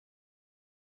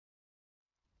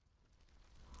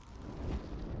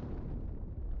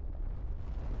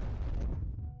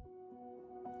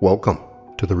Welcome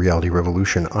to the Reality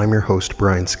Revolution. I'm your host,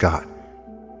 Brian Scott.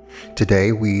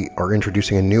 Today we are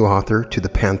introducing a new author to the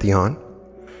Pantheon,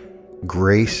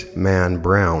 Mann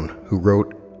Brown, who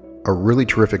wrote a really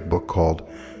terrific book called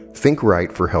Think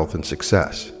Right for Health and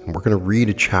Success. And we're going to read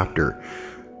a chapter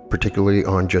particularly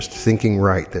on just thinking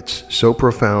right that's so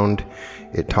profound.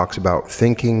 It talks about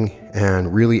thinking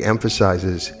and really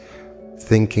emphasizes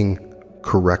thinking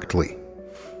correctly.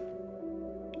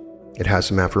 It has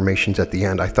some affirmations at the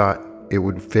end. I thought it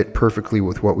would fit perfectly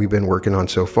with what we've been working on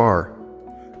so far.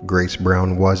 Grace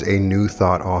Brown was a New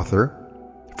Thought author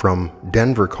from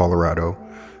Denver, Colorado,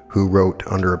 who wrote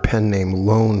under a pen name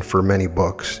Lone for many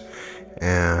books.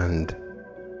 And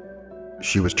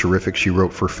she was terrific. She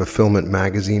wrote for Fulfillment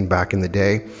magazine back in the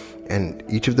day. And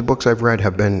each of the books I've read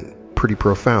have been pretty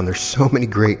profound. There's so many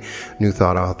great New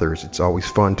Thought authors. It's always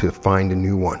fun to find a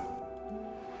new one.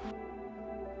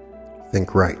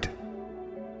 Think Right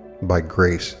by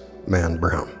Grace Mann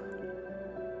Brown.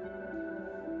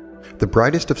 The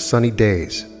brightest of sunny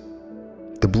days,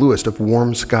 the bluest of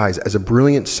warm skies, as a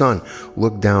brilliant sun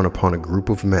looked down upon a group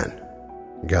of men,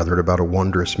 gathered about a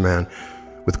wondrous man,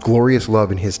 with glorious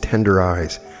love in his tender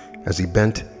eyes, as he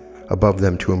bent above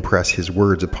them to impress his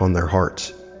words upon their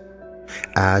hearts.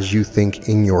 As you think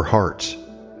in your hearts,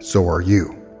 so are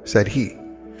you, said he.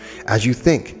 As you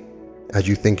think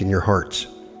in your hearts.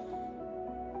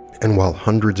 And while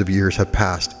hundreds of years have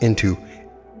passed into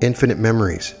infinite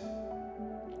memories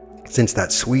since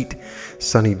that sweet,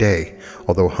 sunny day,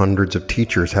 although hundreds of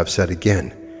teachers have said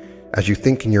again, as you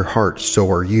think in your heart,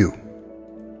 so are you.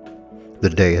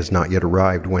 The day has not yet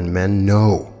arrived when men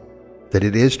know that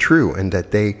it is true and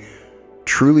that they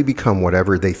truly become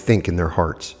whatever they think in their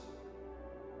hearts.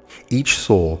 Each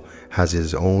soul has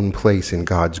his own place in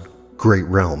God's great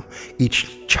realm.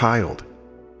 Each child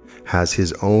has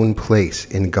his own place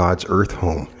in God's earth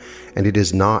home, and it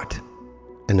is not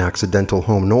an accidental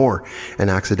home nor an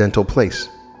accidental place.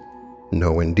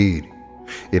 No, indeed,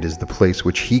 it is the place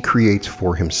which he creates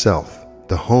for himself,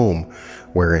 the home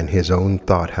wherein his own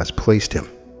thought has placed him.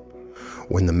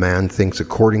 When the man thinks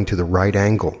according to the right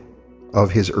angle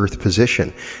of his earth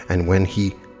position, and when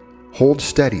he holds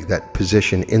steady that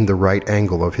position in the right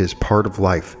angle of his part of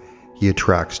life, he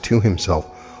attracts to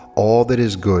himself all that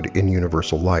is good in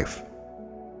universal life.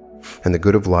 And the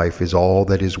good of life is all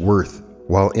that is worth,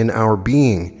 while in our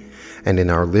being and in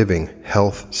our living,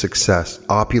 health, success,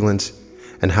 opulence,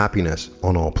 and happiness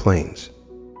on all planes.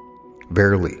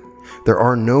 Verily, there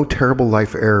are no terrible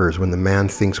life errors when the man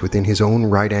thinks within his own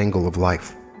right angle of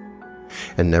life.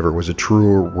 And never was a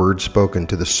truer word spoken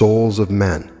to the souls of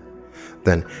men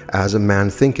than, as a man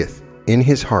thinketh in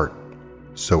his heart,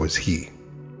 so is he.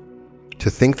 To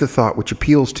think the thought which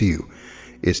appeals to you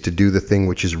is to do the thing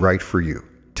which is right for you.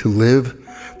 To live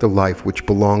the life which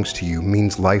belongs to you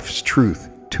means life's truth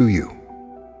to you.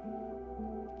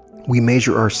 We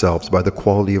measure ourselves by the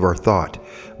quality of our thought,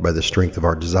 by the strength of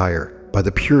our desire, by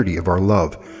the purity of our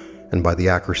love, and by the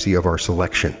accuracy of our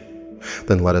selection.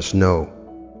 Then let us know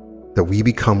that we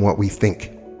become what we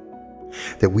think,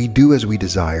 that we do as we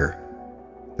desire,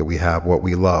 that we have what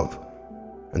we love,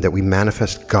 and that we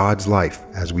manifest God's life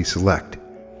as we select.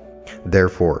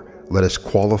 Therefore, let us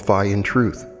qualify in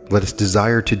truth. Let us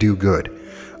desire to do good.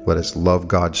 Let us love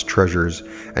God's treasures,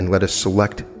 and let us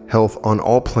select health on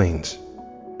all planes,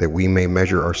 that we may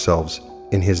measure ourselves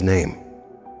in his name.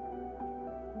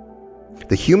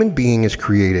 The human being is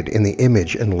created in the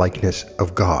image and likeness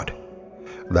of God.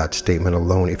 That statement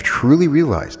alone, if truly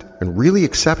realized and really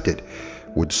accepted,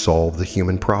 would solve the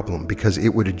human problem, because it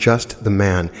would adjust the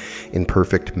man in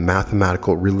perfect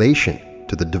mathematical relation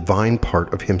to the divine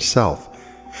part of himself,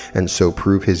 and so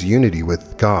prove his unity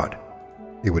with God.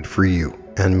 It would free you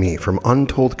and me from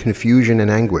untold confusion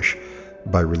and anguish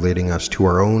by relating us to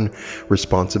our own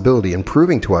responsibility and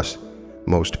proving to us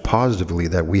most positively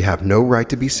that we have no right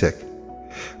to be sick,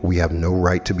 we have no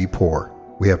right to be poor,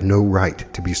 we have no right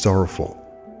to be sorrowful.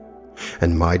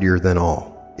 And mightier than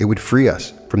all, it would free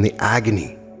us from the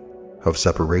agony of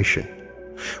separation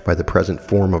by the present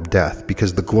form of death,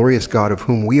 because the glorious God of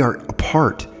whom we are a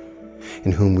part,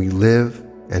 in whom we live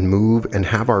and move and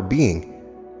have our being,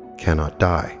 cannot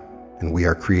die, and we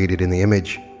are created in the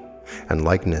image and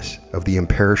likeness of the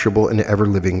imperishable and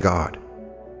ever-living God.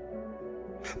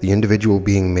 The individual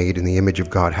being made in the image of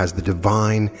God has the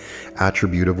divine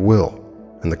attribute of will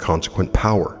and the consequent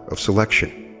power of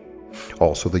selection.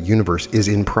 Also, the universe is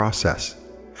in process,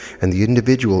 and the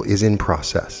individual is in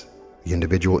process. The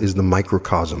individual is the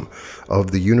microcosm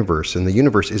of the universe, and the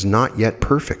universe is not yet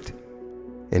perfect.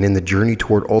 And in the journey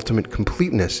toward ultimate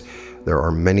completeness, there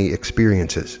are many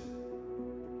experiences.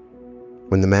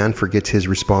 When the man forgets his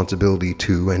responsibility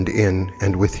to and in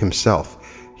and with himself,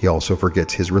 he also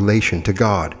forgets his relation to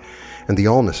God and the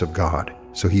allness of God.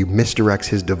 So he misdirects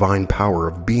his divine power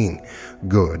of being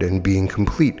good and being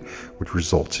complete, which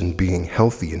results in being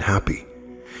healthy and happy.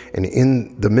 And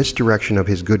in the misdirection of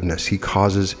his goodness, he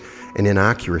causes an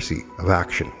inaccuracy of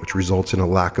action, which results in a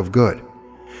lack of good.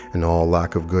 And all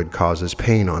lack of good causes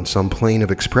pain on some plane of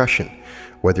expression,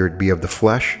 whether it be of the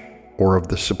flesh or of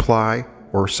the supply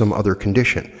or some other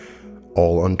condition.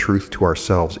 All untruth to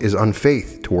ourselves is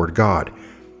unfaith toward God.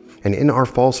 And in our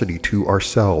falsity to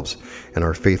ourselves and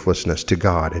our faithlessness to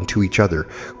God and to each other,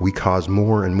 we cause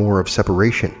more and more of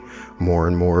separation, more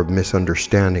and more of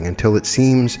misunderstanding, until it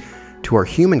seems to our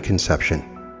human conception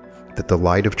that the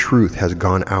light of truth has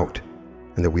gone out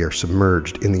and that we are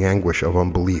submerged in the anguish of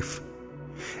unbelief.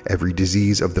 Every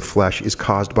disease of the flesh is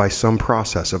caused by some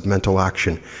process of mental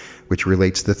action which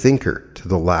relates the thinker to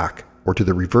the lack or to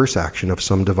the reverse action of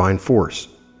some divine force.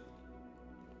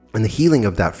 And the healing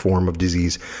of that form of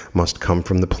disease must come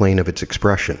from the plane of its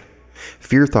expression.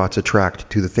 Fear thoughts attract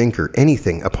to the thinker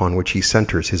anything upon which he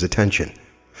centers his attention.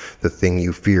 The thing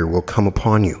you fear will come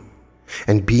upon you.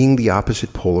 And being the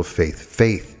opposite pole of faith,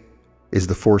 faith is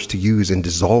the force to use in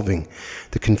dissolving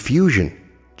the confusion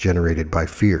generated by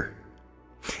fear.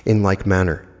 In like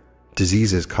manner,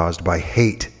 diseases caused by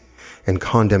hate and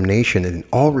condemnation and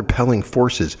all repelling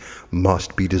forces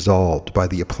must be dissolved by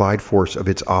the applied force of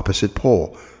its opposite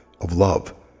pole, of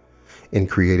love, in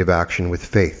creative action with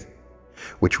faith,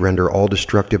 which render all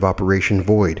destructive operation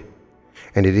void.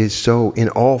 And it is so in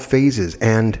all phases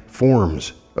and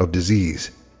forms of disease.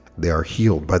 They are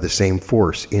healed by the same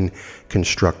force in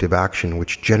constructive action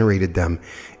which generated them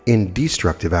in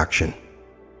destructive action.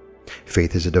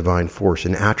 Faith is a divine force,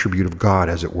 an attribute of God,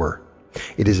 as it were.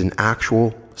 It is an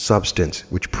actual substance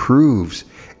which proves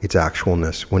its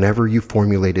actualness whenever you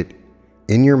formulate it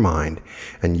in your mind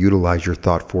and utilize your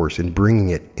thought force in bringing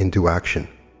it into action.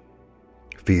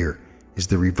 Fear is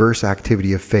the reverse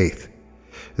activity of faith.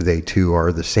 They too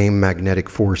are the same magnetic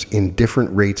force in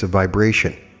different rates of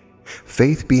vibration.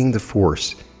 Faith being the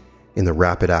force in the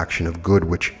rapid action of good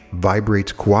which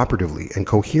vibrates cooperatively and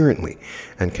coherently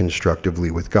and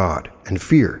constructively with God, and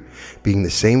fear being the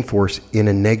same force in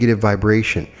a negative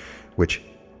vibration which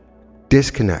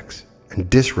disconnects and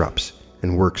disrupts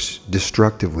and works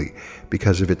destructively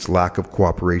because of its lack of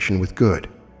cooperation with good.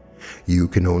 You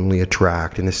can only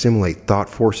attract and assimilate thought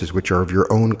forces which are of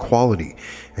your own quality,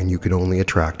 and you can only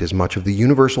attract as much of the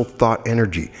universal thought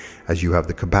energy as you have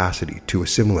the capacity to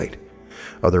assimilate.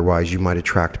 Otherwise, you might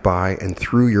attract by and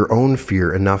through your own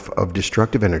fear enough of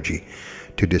destructive energy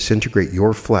to disintegrate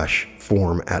your flesh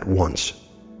form at once.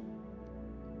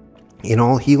 In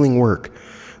all healing work,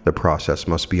 the process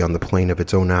must be on the plane of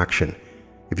its own action.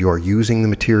 If you are using the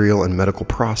material and medical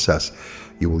process,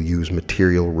 you will use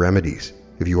material remedies.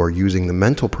 If you are using the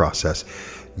mental process,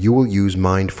 you will use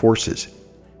mind forces.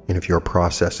 And if your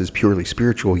process is purely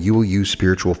spiritual, you will use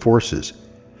spiritual forces.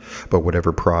 But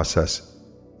whatever process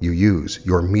you use,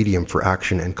 your medium for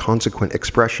action and consequent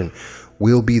expression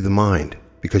will be the mind,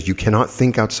 because you cannot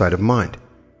think outside of mind.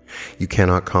 You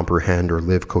cannot comprehend or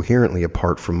live coherently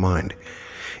apart from mind.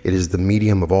 It is the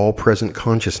medium of all present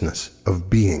consciousness, of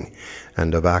being,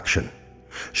 and of action.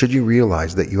 Should you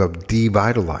realize that you have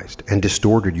devitalized and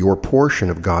distorted your portion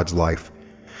of God's life,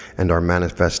 and are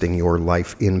manifesting your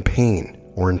life in pain,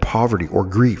 or in poverty, or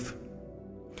grief,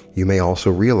 you may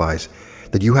also realize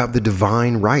that you have the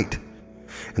divine right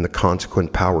and the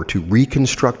consequent power to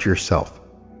reconstruct yourself,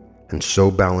 and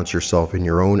so balance yourself in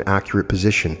your own accurate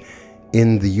position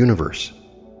in the universe.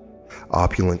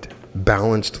 Opulent,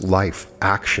 balanced life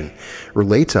action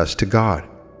relates us to God,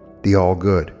 the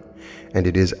all-good, and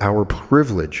it is our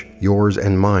privilege, yours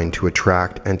and mine, to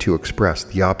attract and to express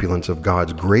the opulence of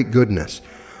God's great goodness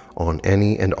on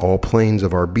any and all planes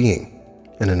of our being.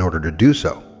 And in order to do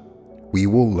so, we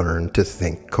will learn to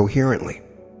think coherently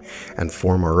and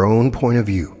form our own point of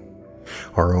view,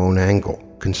 our own angle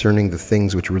concerning the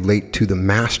things which relate to the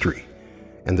mastery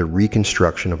and the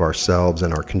reconstruction of ourselves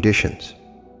and our conditions.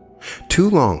 Too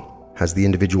long has the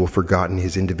individual forgotten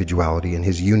his individuality and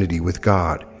his unity with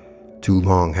God. Too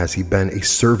long has he been a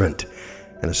servant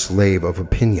and a slave of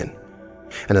opinion.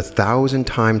 And 1,000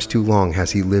 times too long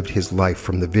has he lived his life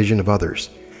from the vision of others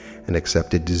and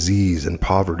accepted disease and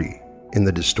poverty in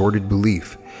the distorted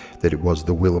belief that it was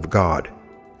the will of God.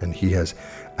 And he has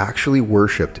actually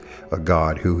worshipped a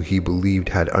God who he believed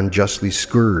had unjustly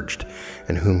scourged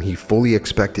and whom he fully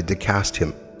expected to cast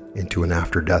him into an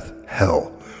after-death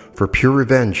hell for pure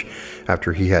revenge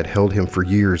after he had held him for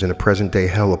years in a present-day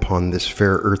hell upon this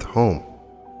fair earth home.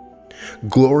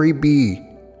 Glory be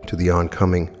to the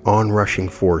oncoming, onrushing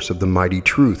force of the mighty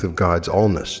truth of God's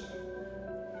allness.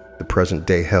 The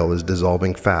present-day hell is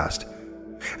dissolving fast,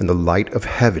 and the light of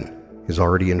heaven is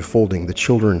already enfolding the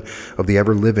children of the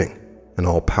ever-living and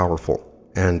all-powerful,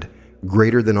 and,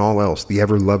 greater than all else, the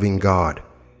ever-loving God.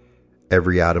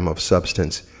 Every atom of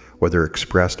substance, whether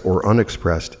expressed or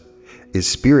unexpressed, is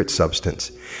spirit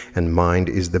substance, and mind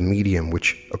is the medium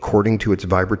which, according to its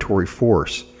vibratory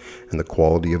force and the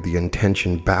quality of the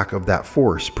intention back of that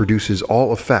force, produces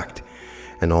all effect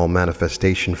and all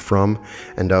manifestation from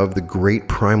and of the great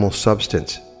primal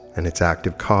substance and its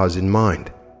active cause in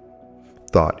mind.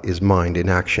 Thought is mind in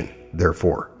action,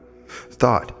 therefore.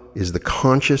 Thought is the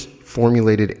conscious,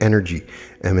 formulated energy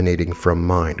emanating from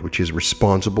mind, which is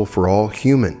responsible for all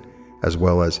human as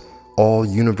well as all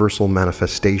universal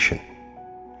manifestation.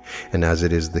 And as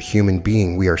it is the human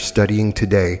being we are studying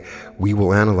today, we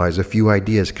will analyze a few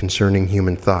ideas concerning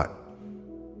human thought.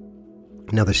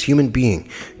 Now, this human being,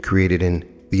 created in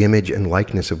the image and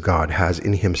likeness of God, has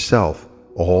in himself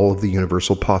all of the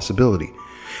universal possibility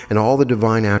and all the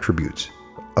divine attributes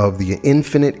of the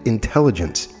infinite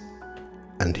intelligence,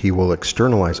 and he will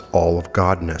externalize all of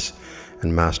Godness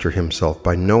and master himself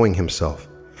by knowing himself,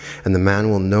 and the man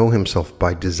will know himself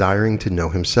by desiring to know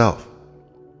himself.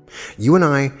 You and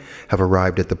I have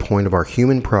arrived at the point of our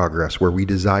human progress where we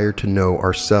desire to know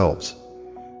ourselves.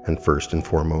 And first and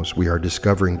foremost, we are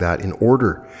discovering that in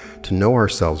order to know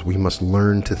ourselves, we must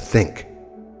learn to think.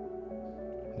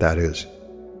 That is,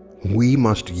 we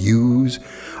must use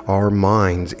our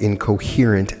minds in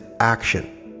coherent action.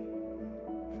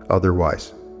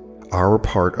 Otherwise, our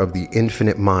part of the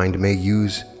infinite mind may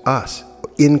use us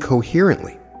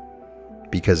incoherently,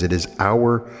 because it is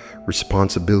our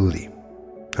responsibility,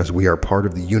 as we are part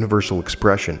of the universal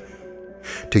expression,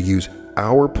 to use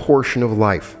our portion of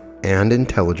life and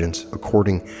intelligence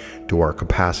according to our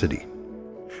capacity,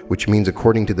 which means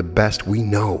according to the best we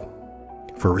know.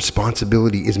 For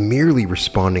responsibility is merely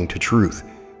responding to truth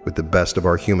with the best of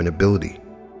our human ability,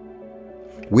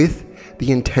 with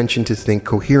the intention to think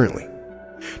coherently,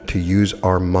 to use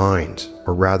our minds,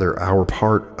 or rather our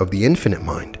part of the infinite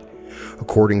mind,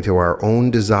 according to our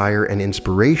own desire and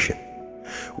inspiration.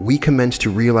 We commence to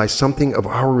realize something of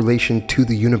our relation to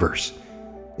the universe.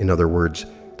 In other words,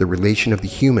 the relation of the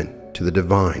human to the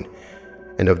divine,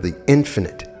 and of the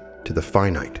infinite to the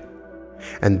finite.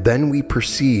 And then we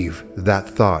perceive that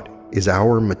thought is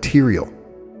our material,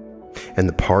 and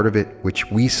the part of it which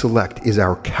we select is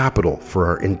our capital for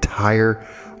our entire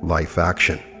life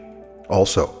action.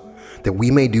 Also, that we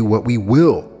may do what we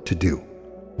will to do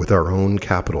with our own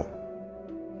capital.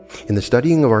 In the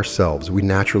studying of ourselves, we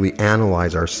naturally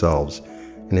analyze ourselves,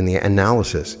 and in the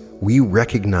analysis, we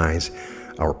recognize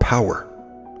our power.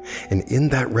 And in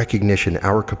that recognition,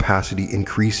 our capacity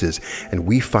increases, and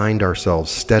we find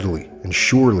ourselves steadily and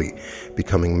surely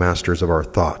becoming masters of our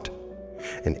thought.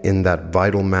 And in that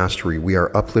vital mastery, we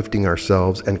are uplifting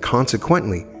ourselves and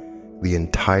consequently the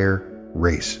entire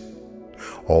race.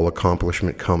 All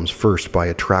accomplishment comes first by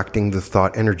attracting the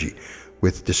thought energy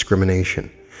with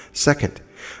discrimination. Second,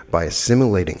 by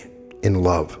assimilating it in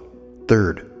love.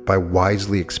 Third, by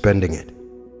wisely expending it.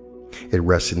 It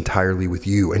rests entirely with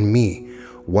you and me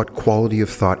what quality of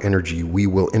thought energy we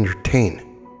will entertain.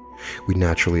 We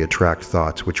naturally attract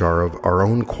thoughts which are of our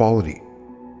own quality,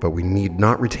 but we need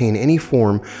not retain any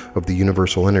form of the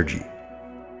universal energy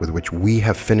with which we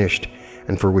have finished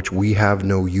and for which we have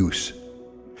no use.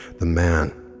 The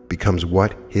man becomes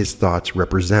what his thoughts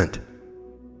represent.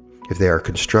 If they are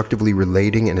constructively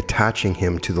relating and attaching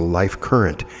him to the life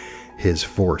current, his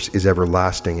force is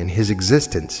everlasting and his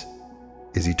existence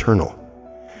is eternal.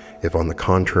 If, on the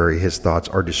contrary, his thoughts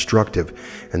are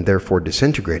destructive and therefore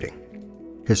disintegrating,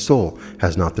 his soul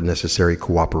has not the necessary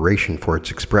cooperation for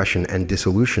its expression and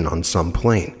dissolution on some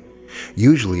plane,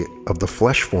 usually of the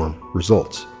flesh form,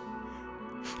 results.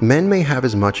 Men may have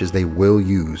as much as they will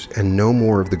use and no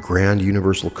more of the grand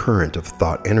universal current of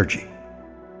thought energy.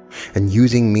 And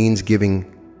using means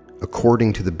giving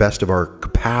according to the best of our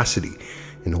capacity,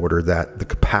 in order that the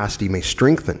capacity may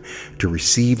strengthen to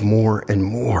receive more and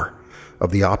more of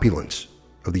the opulence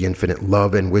of the infinite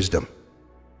love and wisdom.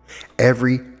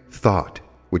 Every thought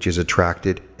which is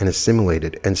attracted and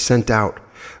assimilated and sent out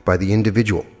by the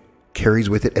individual carries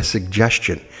with it a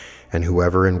suggestion, and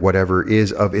whoever and whatever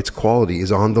is of its quality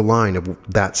is on the line of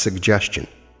that suggestion.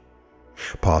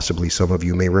 Possibly some of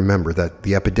you may remember that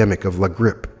the epidemic of La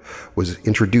Grippe was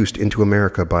introduced into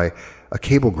America by a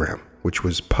cablegram, which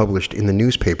was published in the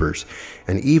newspapers,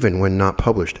 and even when not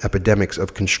published, epidemics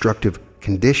of constructive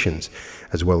conditions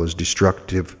as well as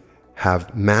destructive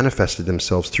have manifested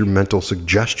themselves through mental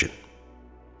suggestion.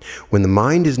 When the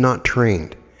mind is not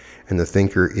trained and the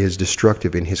thinker is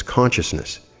destructive in his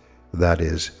consciousness, that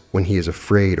is, when he is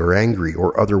afraid or angry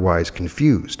or otherwise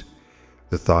confused,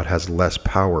 the thought has less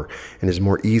power and is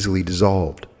more easily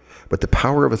dissolved. But the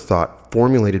power of a thought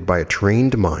formulated by a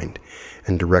trained mind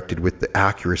and directed with the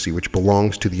accuracy which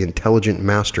belongs to the intelligent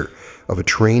master of a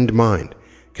trained mind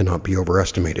cannot be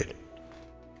overestimated.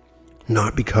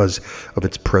 Not because of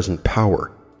its present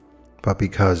power, but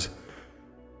because,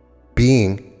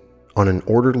 being on an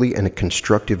orderly and a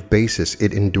constructive basis,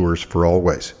 it endures for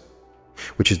always,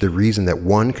 which is the reason that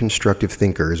one constructive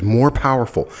thinker is more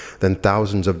powerful than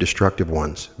thousands of destructive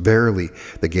ones. Verily,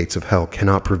 the gates of hell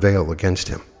cannot prevail against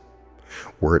him.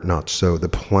 Were it not so, the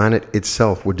planet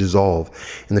itself would dissolve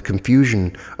in the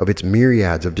confusion of its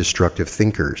myriads of destructive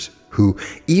thinkers, who,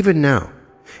 even now,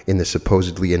 in the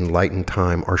supposedly enlightened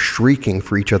time, are shrieking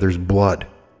for each other's blood,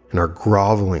 and are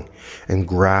groveling and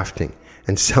grafting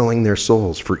and selling their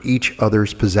souls for each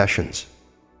other's possessions.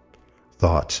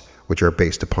 Thoughts which are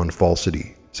based upon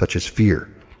falsity, such as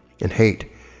fear and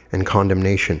hate and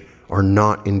condemnation, are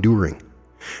not enduring.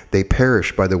 They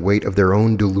perish by the weight of their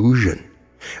own delusion,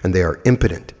 and they are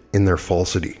impotent in their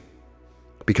falsity.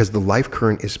 Because the life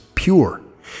current is pure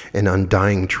and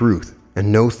undying truth,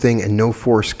 and no thing and no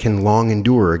force can long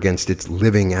endure against its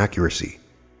living accuracy.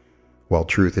 While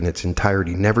truth in its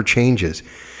entirety never changes,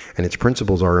 and its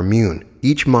principles are immune,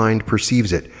 each mind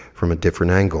perceives it from a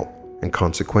different angle, and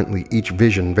consequently each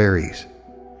vision varies.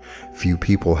 Few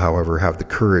people, however, have the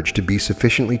courage to be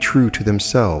sufficiently true to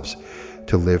themselves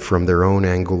to live from their own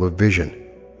angle of vision.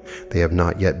 They have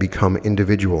not yet become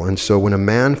individual, and so when a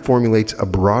man formulates a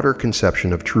broader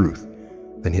conception of truth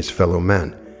than his fellow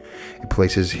men, it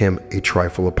places him a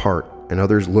trifle apart, and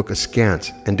others look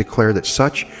askance and declare that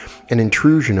such an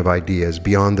intrusion of ideas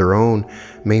beyond their own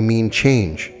may mean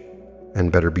change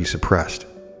and better be suppressed.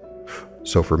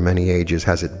 So for many ages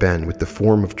has it been with the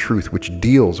form of truth which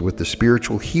deals with the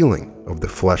spiritual healing of the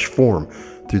flesh form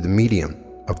through the medium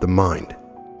of the mind.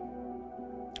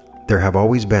 There have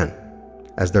always been,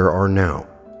 as there are now,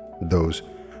 those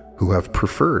who have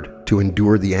preferred to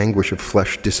endure the anguish of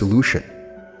flesh dissolution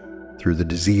through the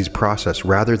disease process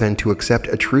rather than to accept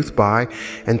a truth by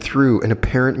and through an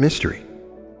apparent mystery.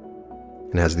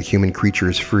 And as the human creature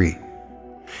is free,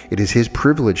 it is his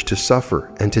privilege to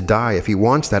suffer and to die if he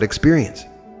wants that experience.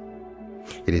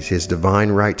 It is his divine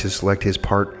right to select his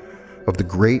part of the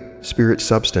great spirit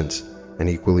substance, and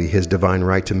equally his divine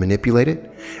right to manipulate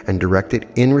it and direct it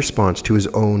in response to his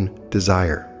own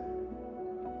desire.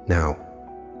 Now,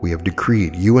 we have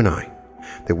decreed, you and I,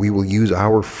 that we will use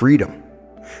our freedom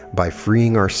by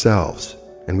freeing ourselves,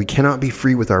 and we cannot be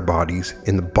free with our bodies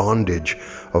in the bondage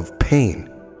of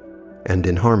pain and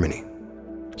in harmony.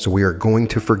 So we are going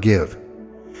to forgive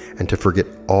and to forget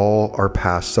all our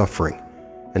past suffering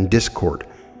and discord,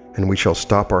 and we shall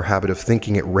stop our habit of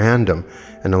thinking at random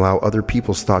and allow other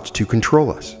people's thoughts to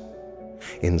control us.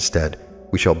 Instead,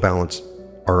 we shall balance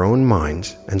our own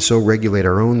minds and so regulate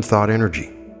our own thought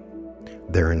energy.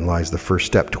 Therein lies the first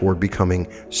step toward becoming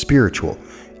spiritual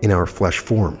in our flesh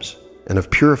forms, and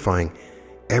of purifying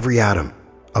every atom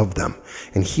of them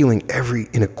and healing every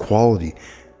inequality,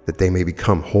 that they may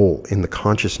become whole in the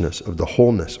consciousness of the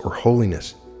wholeness or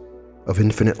holiness of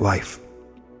infinite life.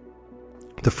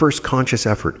 The first conscious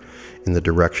effort in the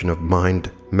direction of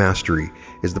mind mastery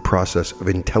is the process of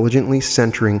intelligently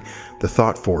centering the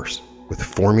thought force with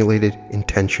formulated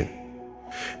intention.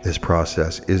 This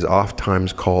process is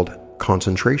oftentimes called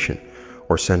concentration,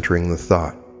 or centering the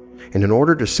thought. And in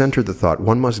order to center the thought,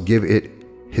 one must give it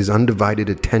his undivided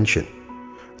attention.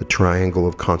 The triangle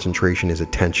of concentration is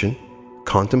attention,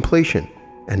 contemplation,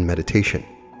 and meditation.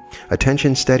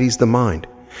 Attention steadies the mind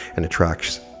and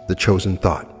attracts the chosen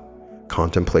thought.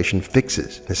 Contemplation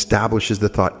fixes and establishes the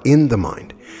thought in the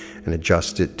mind and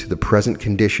adjusts it to the present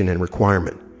condition and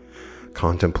requirement.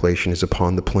 Contemplation is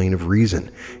upon the plane of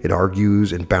reason. It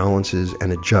argues and balances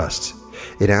and adjusts.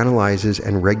 It analyzes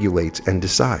and regulates and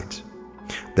decides.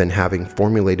 Then, having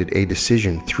formulated a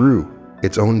decision through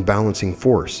its own balancing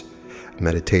force,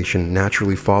 meditation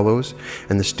naturally follows,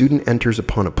 and the student enters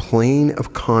upon a plane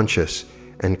of conscious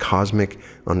and cosmic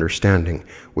understanding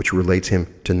which relates him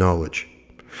to knowledge.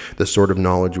 The sort of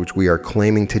knowledge which we are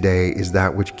claiming today is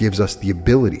that which gives us the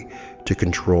ability to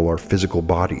control our physical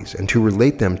bodies and to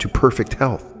relate them to perfect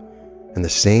health. And the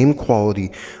same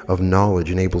quality of knowledge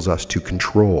enables us to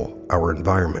control our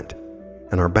environment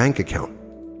and our bank account,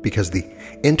 because the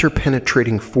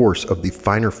interpenetrating force of the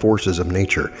finer forces of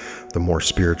nature, the more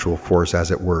spiritual force as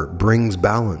it were, brings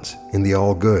balance in the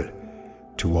all good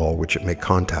to all which it may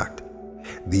contact.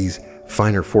 These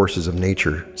finer forces of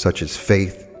nature, such as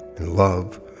faith and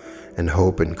love and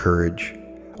hope and courage,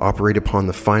 operate upon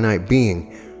the finite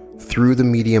being through the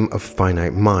medium of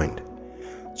finite mind.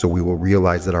 So we will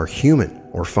realize that our human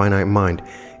or finite mind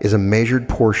is a measured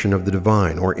portion of the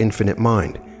divine or infinite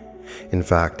mind. In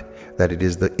fact, that it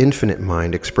is the infinite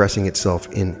mind expressing itself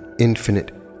in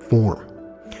infinite form,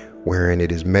 wherein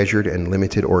it is measured and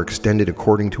limited or extended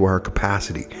according to our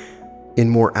capacity. In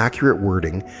more accurate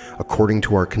wording, according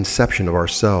to our conception of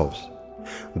ourselves.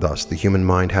 Thus, the human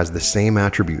mind has the same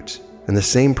attributes and the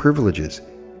same privileges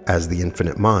as the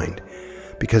infinite mind,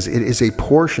 because it is a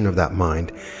portion of that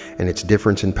mind, and its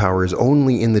difference in power is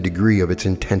only in the degree of its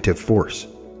intentive force.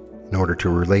 In order to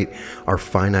relate our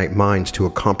finite minds to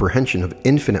a comprehension of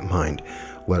infinite mind,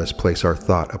 let us place our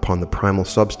thought upon the primal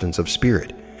substance of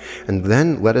spirit, and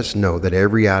then let us know that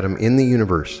every atom in the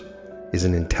universe is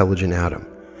an intelligent atom,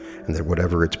 and that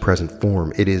whatever its present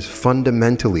form, it is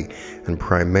fundamentally and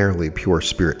primarily pure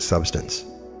spirit substance.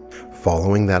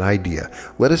 Following that idea,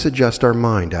 let us adjust our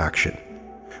mind action,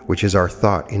 which is our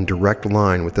thought in direct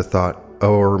line with the thought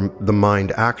or the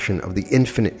mind action of the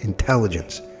infinite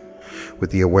intelligence, with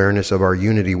the awareness of our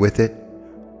unity with it,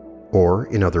 or,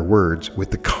 in other words, with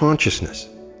the consciousness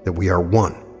that we are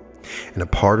one, and a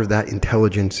part of that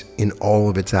intelligence in all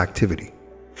of its activity,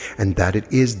 and that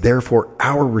it is therefore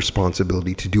our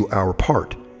responsibility to do our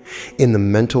part in the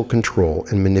mental control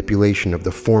and manipulation of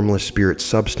the formless spirit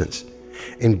substance,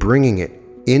 in bringing it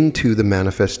into the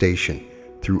manifestation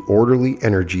through orderly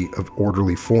energy of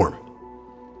orderly form.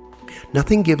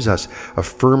 Nothing gives us a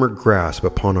firmer grasp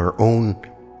upon our own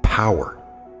power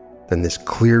than this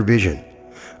clear vision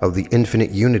of the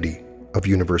infinite unity of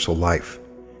universal life,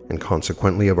 and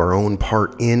consequently of our own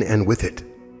part in and with it.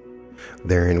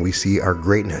 Therein we see our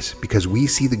greatness, because we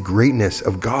see the greatness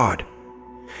of God,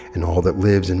 and all that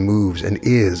lives and moves and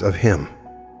is of Him.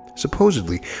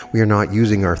 Supposedly, we are not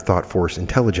using our thought force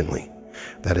intelligently.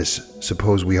 That is,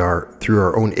 suppose we are, through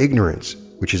our own ignorance,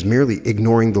 which is merely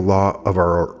ignoring the law of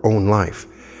our own life,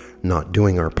 not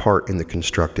doing our part in the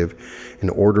constructive and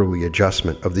orderly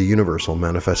adjustment of the universal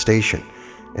manifestation,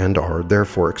 and are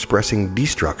therefore expressing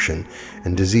destruction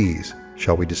and disease.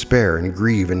 Shall we despair and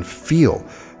grieve and feel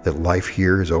that life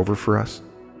here is over for us?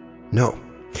 No.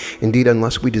 Indeed,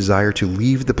 unless we desire to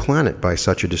leave the planet by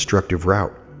such a destructive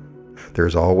route, there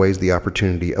is always the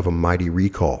opportunity of a mighty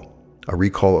recall, a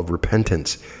recall of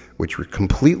repentance, which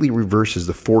completely reverses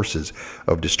the forces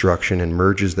of destruction and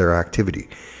merges their activity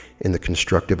in the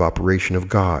constructive operation of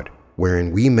God,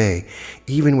 wherein we may,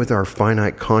 even with our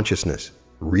finite consciousness,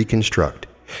 reconstruct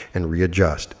and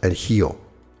readjust and heal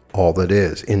all that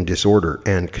is in disorder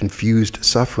and confused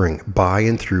suffering by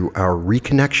and through our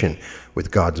reconnection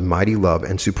with God's mighty love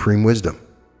and supreme wisdom.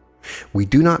 We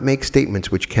do not make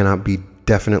statements which cannot be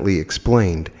definitely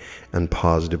explained and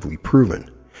positively proven,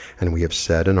 and we have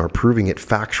said and are proving it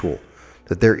factual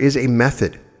that there is a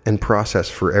method and process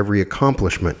for every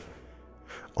accomplishment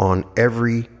on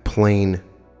every plane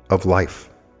of life,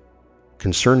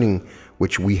 concerning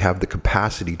which we have the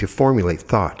capacity to formulate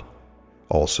thought.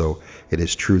 Also, it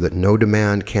is true that no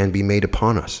demand can be made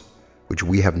upon us which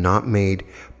we have not made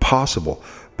possible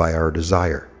by our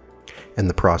desire, and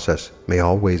the process may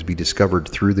always be discovered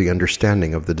through the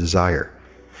understanding of the desire.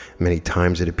 Many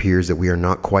times it appears that we are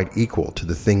not quite equal to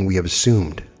the thing we have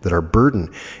assumed, that our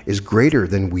burden is greater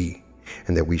than we,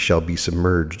 and that we shall be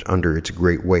submerged under its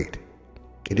great weight.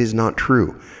 It is not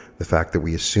true. The fact that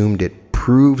we assumed it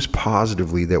proves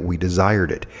positively that we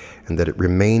desired it, and that it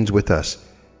remains with us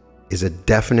is a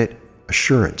definite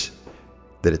assurance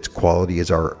that its quality is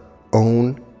our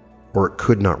own, or it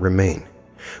could not remain.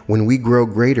 When we grow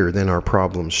greater than our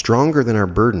problems, stronger than our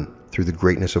burden, through the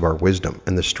greatness of our wisdom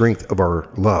and the strength of our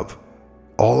love,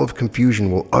 all of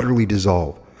confusion will utterly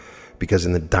dissolve, because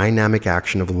in the dynamic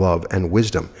action of love and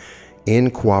wisdom, in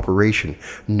cooperation,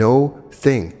 no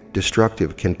thing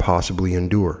destructive can possibly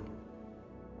endure.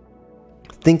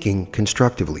 Thinking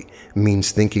constructively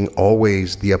means thinking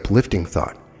always the uplifting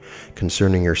thought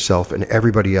concerning yourself and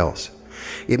everybody else.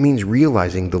 It means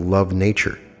realizing the love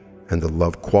nature and the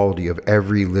love quality of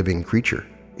every living creature.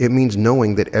 It means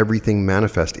knowing that everything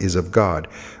manifest is of God,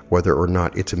 whether or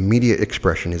not its immediate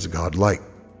expression is God-like.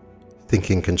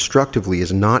 Thinking constructively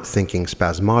is not thinking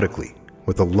spasmodically,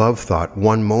 with a love thought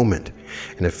one moment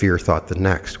and a fear thought the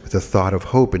next, with a thought of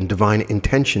hope and divine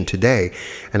intention today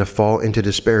and a fall into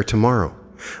despair tomorrow.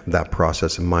 That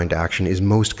process of mind action is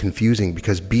most confusing,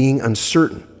 because being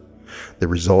uncertain, the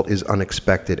result is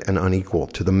unexpected and unequal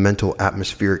to the mental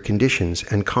atmospheric conditions,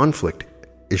 and conflict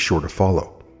is sure to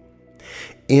follow.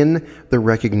 In the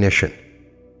recognition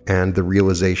and the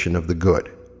realization of the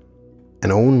good,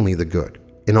 and only the good,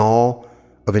 in all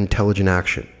of intelligent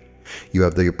action, You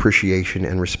have the appreciation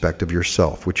and respect of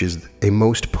yourself, which is a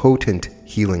most potent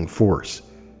healing force.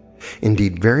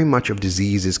 Indeed, very much of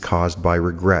disease is caused by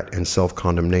regret and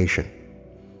self-condemnation.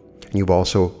 And you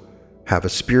also have a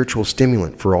spiritual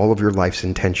stimulant for all of your life's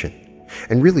intention.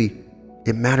 And really,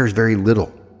 it matters very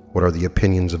little what are the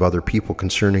opinions of other people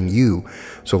concerning you,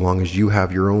 so long as you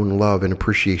have your own love and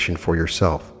appreciation for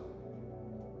yourself.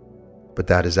 But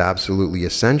that is absolutely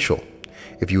essential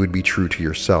if you would be true to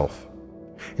yourself,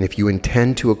 and if you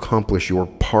intend to accomplish your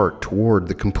part toward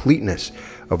the completeness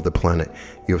of the planet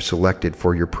you have selected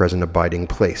for your present abiding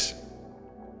place.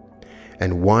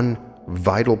 And one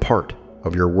vital part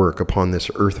of your work upon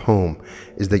this earth home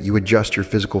is that you adjust your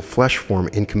physical flesh form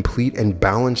in complete and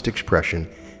balanced expression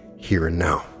here and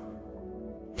now.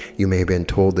 You may have been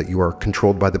told that you are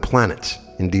controlled by the planets.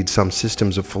 Indeed, some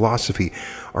systems of philosophy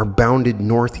are bounded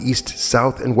north, east,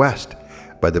 south, and west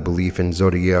by the belief in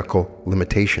zodiacal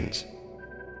limitations.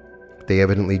 They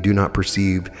evidently do not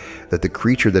perceive that the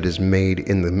creature that is made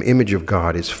in the image of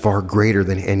God is far greater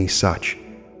than any such,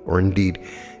 or indeed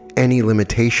any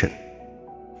limitation,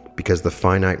 because the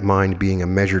finite mind, being a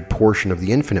measured portion of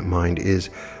the infinite mind, is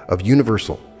of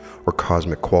universal or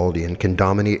cosmic quality and can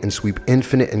dominate and sweep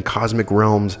infinite and cosmic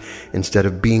realms instead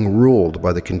of being ruled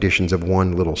by the conditions of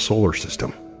one little solar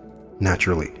system.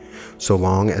 Naturally, so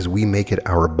long as we make it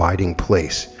our abiding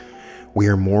place, we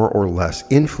are more or less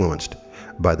influenced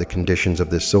by the conditions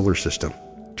of this solar system,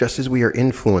 just as we are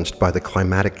influenced by the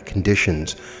climatic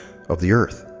conditions of the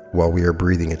earth while we are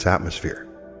breathing its atmosphere.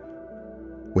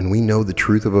 When we know the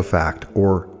truth of a fact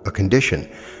or a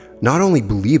condition, not only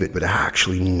believe it, but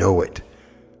actually know it,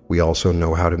 we also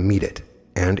know how to meet it,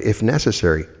 and, if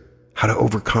necessary, how to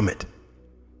overcome it.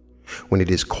 When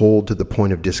it is cold to the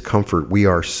point of discomfort, we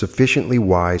are sufficiently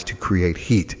wise to create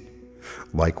heat.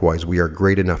 Likewise, we are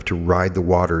great enough to ride the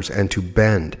waters and to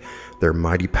bend their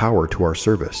mighty power to our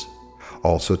service,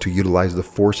 also to utilize the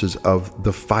forces of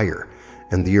the fire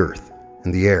and the earth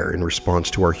and the air in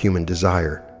response to our human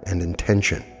desire and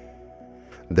intention.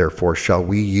 Therefore shall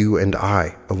we, you and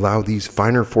I, allow these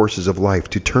finer forces of life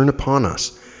to turn upon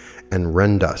us and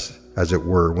rend us, as it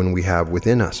were, when we have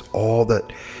within us all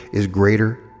that is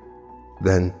greater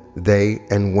than they,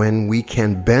 and when we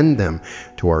can bend them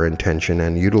to our intention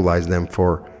and utilize them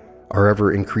for our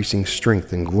ever-increasing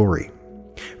strength and glory.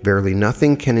 Verily,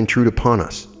 nothing can intrude upon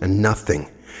us, and nothing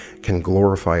can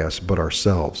glorify us but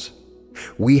ourselves.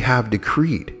 We have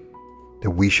decreed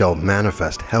that we shall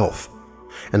manifest health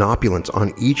and opulence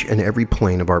on each and every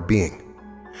plane of our being.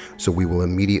 So we will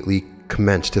immediately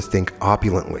commence to think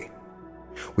opulently.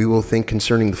 We will think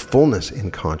concerning the fullness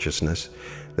in consciousness,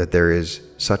 that there is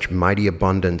such mighty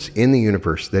abundance in the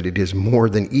universe that it is more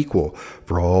than equal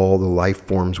for all the life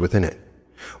forms within it,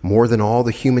 more than all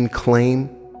the human claim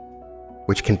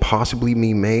which can possibly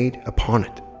be made upon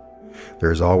it.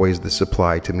 There is always the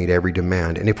supply to meet every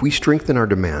demand, and if we strengthen our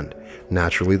demand,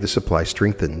 naturally the supply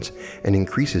strengthens and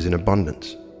increases in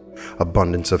abundance.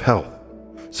 Abundance of health,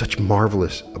 such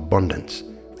marvelous abundance,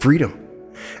 freedom,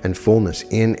 and fullness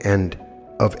in and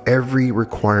of every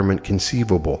requirement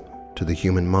conceivable to the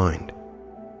human mind.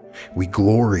 We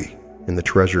glory in the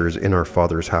treasures in our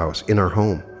Father's house, in our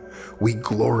home. We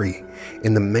glory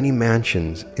in the many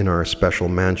mansions in our special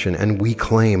mansion, and we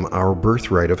claim our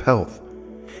birthright of health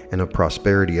and of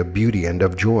prosperity, of beauty, and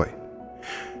of joy.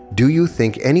 Do you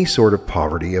think any sort of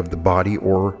poverty of the body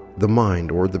or the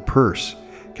mind or the purse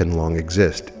can long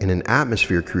exist in an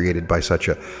atmosphere created by such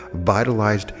a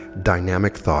vitalized,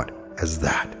 dynamic thought as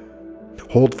that?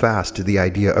 Hold fast to the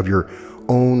idea of your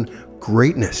own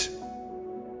greatness.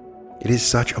 It is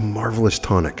such a marvelous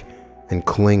tonic, and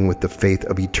cling with the faith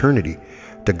of eternity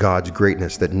to God's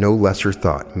greatness, that no lesser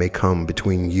thought may come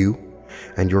between you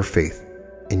and your faith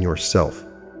in yourself.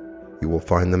 You will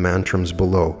find the mantrams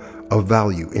below of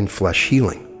value in flesh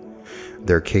healing.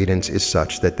 Their cadence is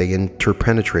such that they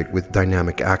interpenetrate with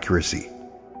dynamic accuracy.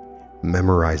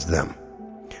 Memorize them.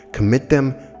 Commit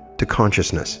them to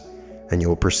consciousness, and you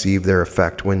will perceive their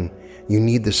effect when you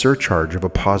need the surcharge of a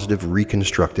positive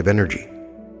reconstructive energy.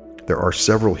 There are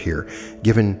several here,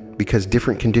 given because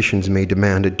different conditions may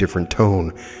demand a different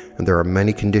tone, and there are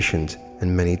many conditions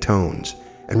and many tones.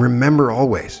 And remember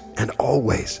always, and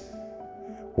always,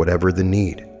 whatever the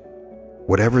need,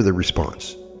 whatever the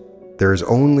response, there is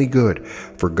only good,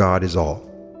 for God is all,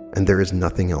 and there is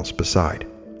nothing else beside.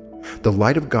 The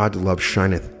light of God's love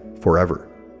shineth forever.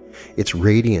 Its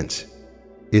radiance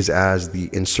is as the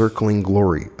encircling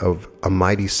glory of a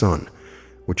mighty sun,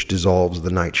 which dissolves the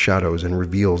night shadows and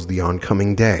reveals the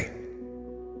oncoming day.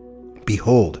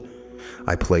 Behold,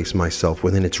 I place myself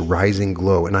within its rising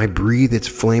glow, and I breathe its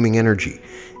flaming energy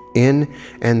in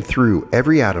and through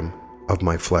every atom of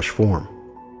my flesh form.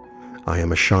 I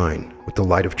am a shine with the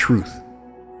light of truth.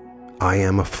 I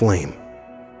am a flame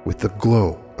with the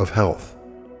glow of health.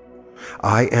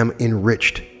 I am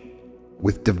enriched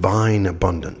with divine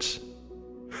abundance.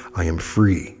 I am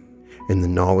free in the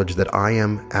knowledge that I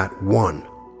am at one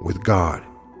with God.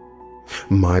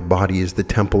 My body is the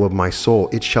temple of my soul.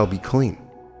 It shall be clean.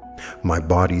 My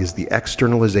body is the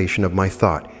externalization of my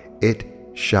thought. It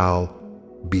shall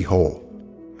be whole.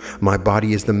 My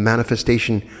body is the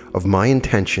manifestation of my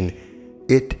intention.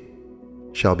 It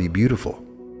shall be beautiful.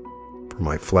 For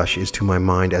my flesh is to my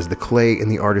mind as the clay in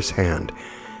the artist's hand.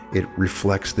 It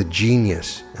reflects the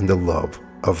genius and the love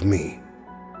of me.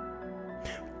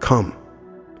 Come,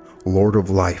 Lord of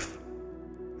life,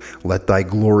 let thy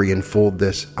glory enfold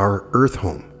this, our earth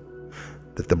home,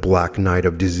 that the black night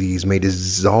of disease may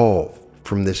dissolve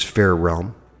from this fair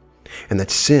realm, and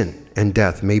that sin and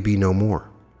death may be no more.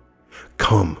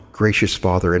 Come, gracious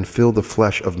Father, and fill the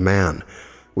flesh of man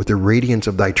with the radiance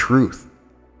of thy truth,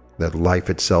 that life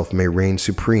itself may reign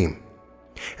supreme,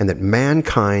 and that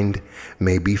mankind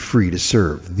may be free to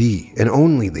serve thee and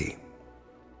only thee.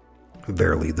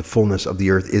 Verily, the fullness of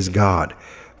the earth is God,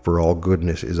 for all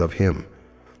goodness is of him.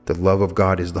 The love of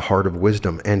God is the heart of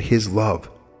wisdom, and his love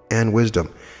and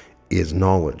wisdom is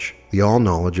knowledge, the all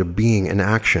knowledge of being and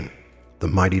action, the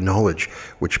mighty knowledge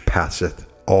which passeth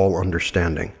all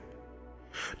understanding.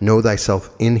 Know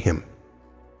thyself in him,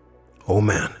 O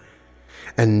man,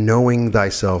 and knowing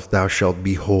thyself thou shalt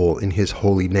be whole in his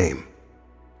holy name.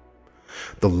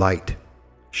 The light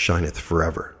shineth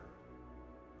forever.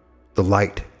 The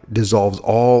light dissolves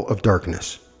all of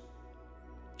darkness.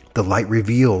 The light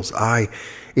reveals,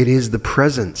 it is the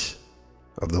presence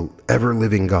of the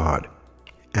ever-living God,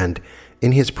 and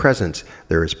in his presence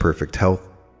there is perfect health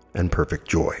and perfect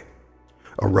joy.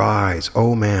 Arise,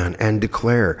 O man, and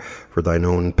declare for thine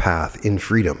own path in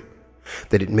freedom,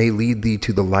 that it may lead thee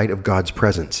to the light of God's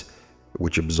presence,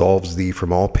 which absolves thee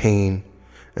from all pain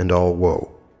and all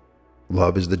woe.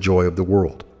 Love is the joy of the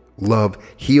world. Love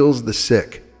heals the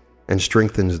sick and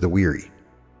strengthens the weary.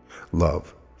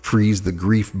 Love frees the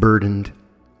grief-burdened.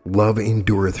 Love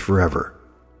endureth forever.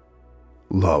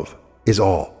 Love is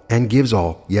all and gives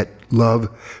all, yet love,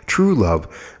 true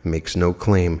love, makes no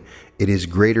claim. It is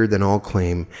greater than all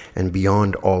claim and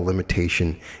beyond all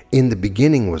limitation. In the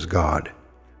beginning was God,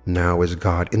 now is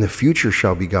God, in the future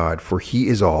shall be God, for he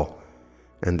is all,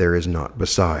 and there is naught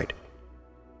beside.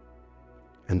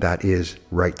 And that is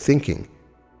Right Thinking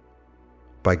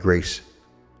by Grace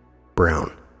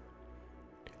Brown.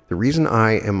 The reason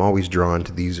I am always drawn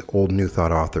to these old New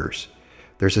Thought authors,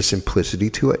 there's a simplicity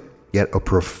to it, yet a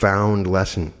profound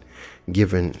lesson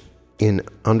given in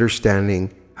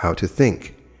understanding how to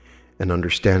think and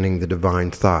understanding the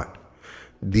divine thought,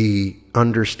 the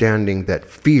understanding that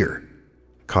fear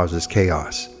causes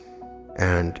chaos,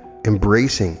 and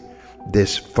embracing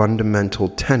this fundamental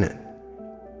tenet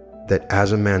that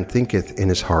as a man thinketh in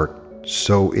his heart,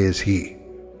 so is he.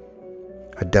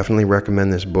 I definitely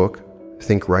recommend this book,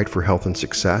 Think Right for Health and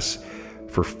Success.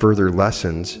 For further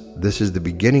lessons, this is the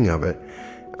beginning of it.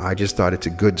 I just thought it's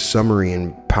a good summary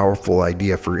and powerful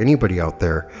idea for anybody out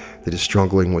there that is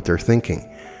struggling with their thinking.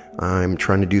 I'm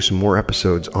trying to do some more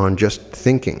episodes on just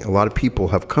thinking. A lot of people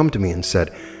have come to me and said,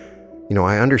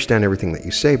 I understand everything that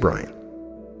you say, Brian,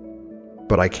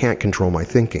 but I can't control my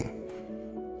thinking.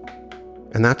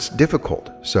 And that's difficult.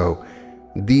 So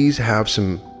these have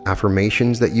some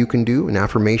affirmations that you can do. An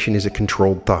affirmation is a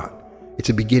controlled thought. It's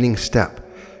a beginning step.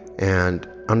 And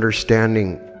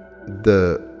understanding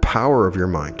the power of your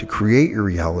mind to create your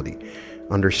reality,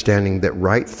 understanding that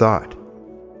right thought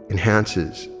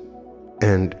enhances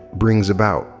and brings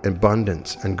about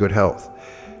abundance and good health.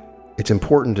 It's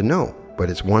important to know, but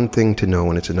it's one thing to know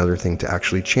and it's another thing to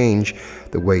actually change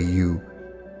the way you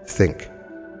think.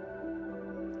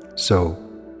 So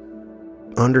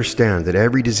understand that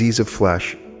every disease of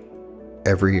flesh,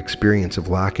 every experience of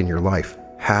lack in your life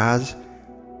has,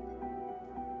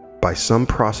 by some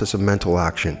process of mental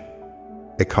action,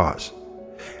 a cause.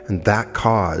 And that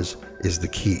cause is the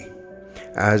key.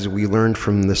 As we learned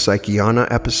from the Ione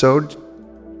episode,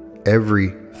 every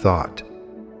thought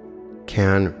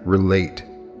can relate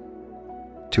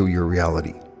to your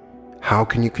reality. How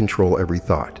can you control every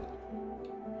thought?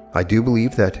 I do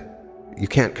believe that you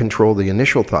can't control the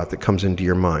initial thought that comes into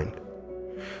your mind.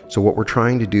 So what we're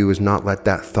trying to do is not let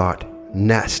that thought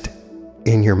nest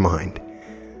in your mind,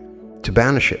 to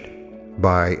banish it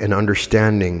by an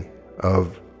understanding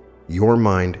of your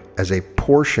mind as a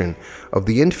portion of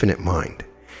the infinite mind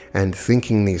and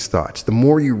thinking these thoughts. The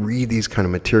more you read these kind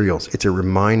of materials, it's a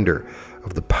reminder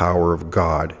of the power of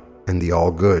God and the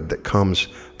all good that comes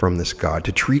from this God,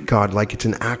 to treat God like it's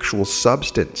an actual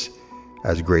substance,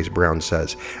 as Grace Brown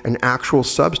says, an actual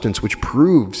substance which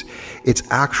proves its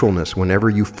actualness whenever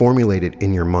you formulate it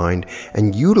in your mind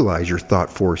and utilize your thought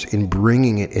force in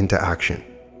bringing it into action.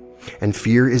 And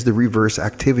fear is the reverse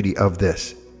activity of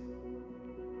this.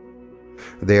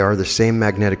 They are the same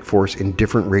magnetic force in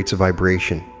different rates of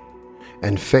vibration,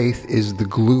 and faith is the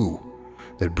glue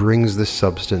that brings this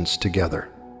substance together.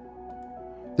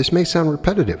 This may sound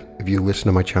repetitive if you listen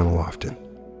to my channel often,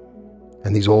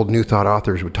 and these old New Thought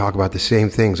authors would talk about the same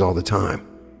things all the time.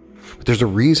 But there's a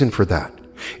reason for that.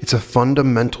 It's a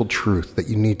fundamental truth that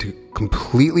you need to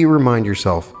completely remind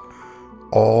yourself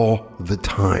all the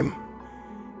time.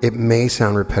 It may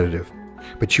sound repetitive,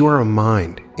 but you are a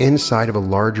mind inside of a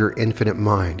larger infinite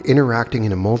mind, interacting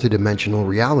in a multidimensional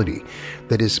reality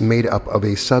that is made up of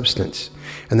a substance.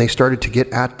 And they started to get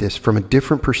at this from a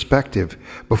different perspective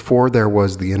before there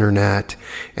was the internet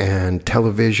and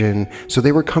television. So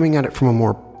they were coming at it from a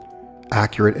more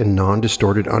accurate and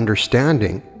non-distorted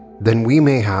understanding than we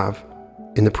may have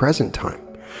in the present time.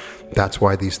 That's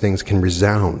why these things can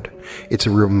resound. It's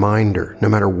a reminder, no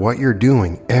matter what you're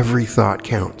doing, every thought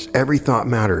counts. Every thought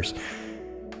matters.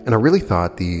 And I really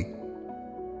thought the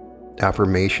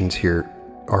affirmations here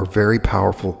are very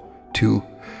powerful to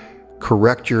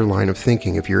correct your line of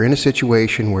thinking. If you're in a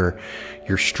situation where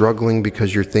you're struggling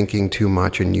because you're thinking too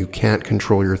much and you can't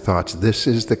control your thoughts, this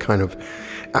is the kind of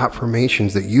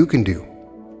affirmations that you can do.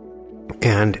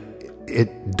 And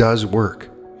it does work.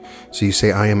 So you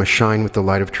say, I am a shine with the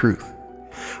light of truth.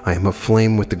 I am a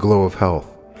flame with the glow of health.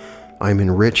 I am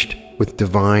enriched with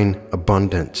divine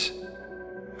abundance.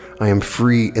 I am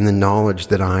free in the knowledge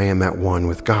that I am at one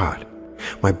with God.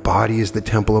 My body is the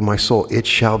temple of my soul. It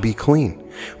shall be clean.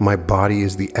 My body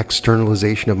is the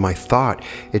externalization of my thought.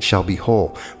 It shall be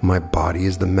whole. My body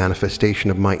is the manifestation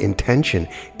of my intention.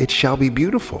 It shall be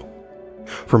beautiful.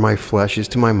 For my flesh is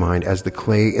to my mind as the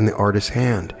clay in the artist's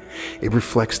hand. It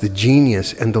reflects the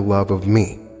genius and the love of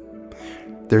me.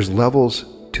 There's levels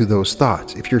to those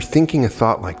thoughts. If you're thinking a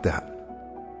thought like that,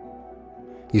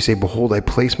 you say, behold, I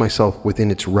place myself within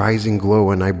its rising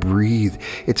glow and I breathe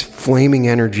its flaming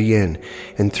energy in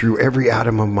and through every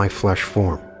atom of my flesh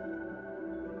form.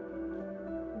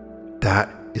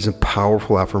 That is a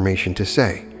powerful affirmation to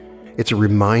say. It's a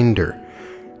reminder.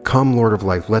 Come, Lord of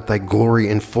life, let thy glory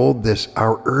enfold this,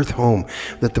 our earth home,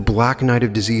 that the black night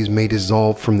of disease may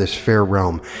dissolve from this fair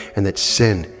realm, and that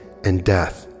sin and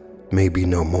death may be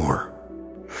no more.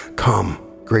 Come,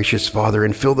 gracious Father,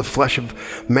 and fill the flesh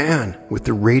of man with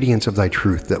the radiance of thy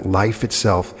truth, that life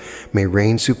itself may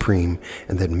reign supreme,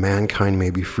 and that mankind may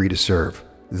be free to serve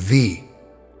thee,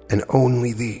 and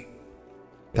only thee.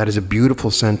 That is a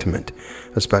beautiful sentiment,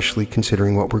 especially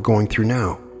considering what we're going through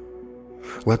now.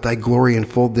 Let thy glory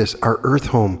enfold this, our earth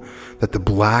home, that the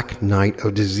black night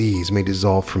of disease may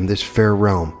dissolve from this fair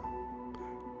realm.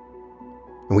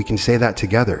 And we can say that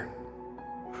together.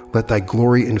 Let thy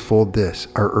glory enfold this,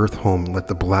 our earth home, let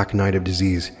the black night of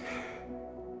disease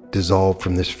dissolve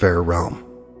from this fair realm.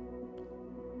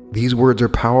 These words are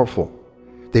powerful.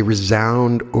 They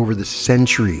resound over the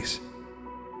centuries,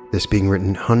 this being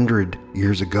written 100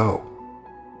 years ago.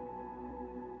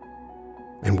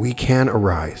 And we can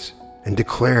arise and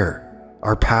declare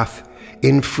our path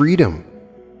in freedom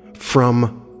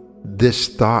from this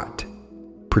thought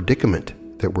predicament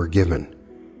that we're given.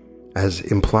 As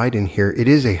implied in here, it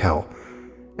is a hell,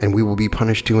 and we will be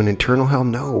punished to an eternal hell?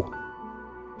 No,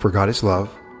 for God is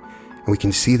love, and we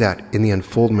can see that in the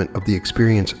unfoldment of the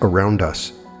experience around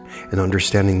us. And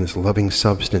understanding this loving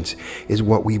substance is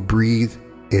what we breathe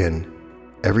in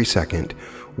every second.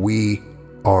 We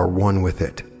are one with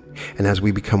it, and as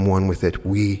we become one with it,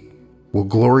 we will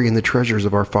glory in the treasures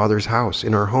of our Father's house,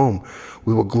 in our home.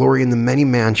 We will glory in the many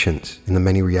mansions, in the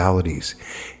many realities,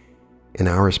 in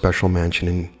our special mansion,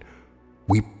 and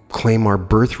we claim our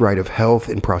birthright of health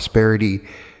and prosperity,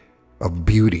 of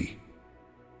beauty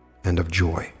and of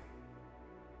joy.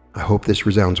 I hope this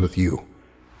resounds with you.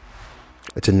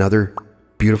 It's another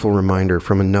beautiful reminder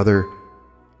from another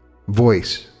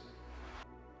voice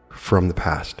from the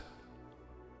past.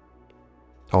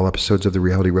 All episodes of The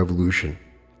Reality Revolution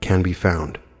can be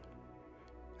found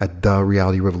at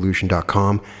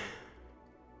therealityrevolution.com.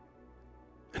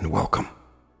 And welcome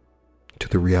to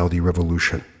The Reality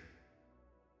Revolution.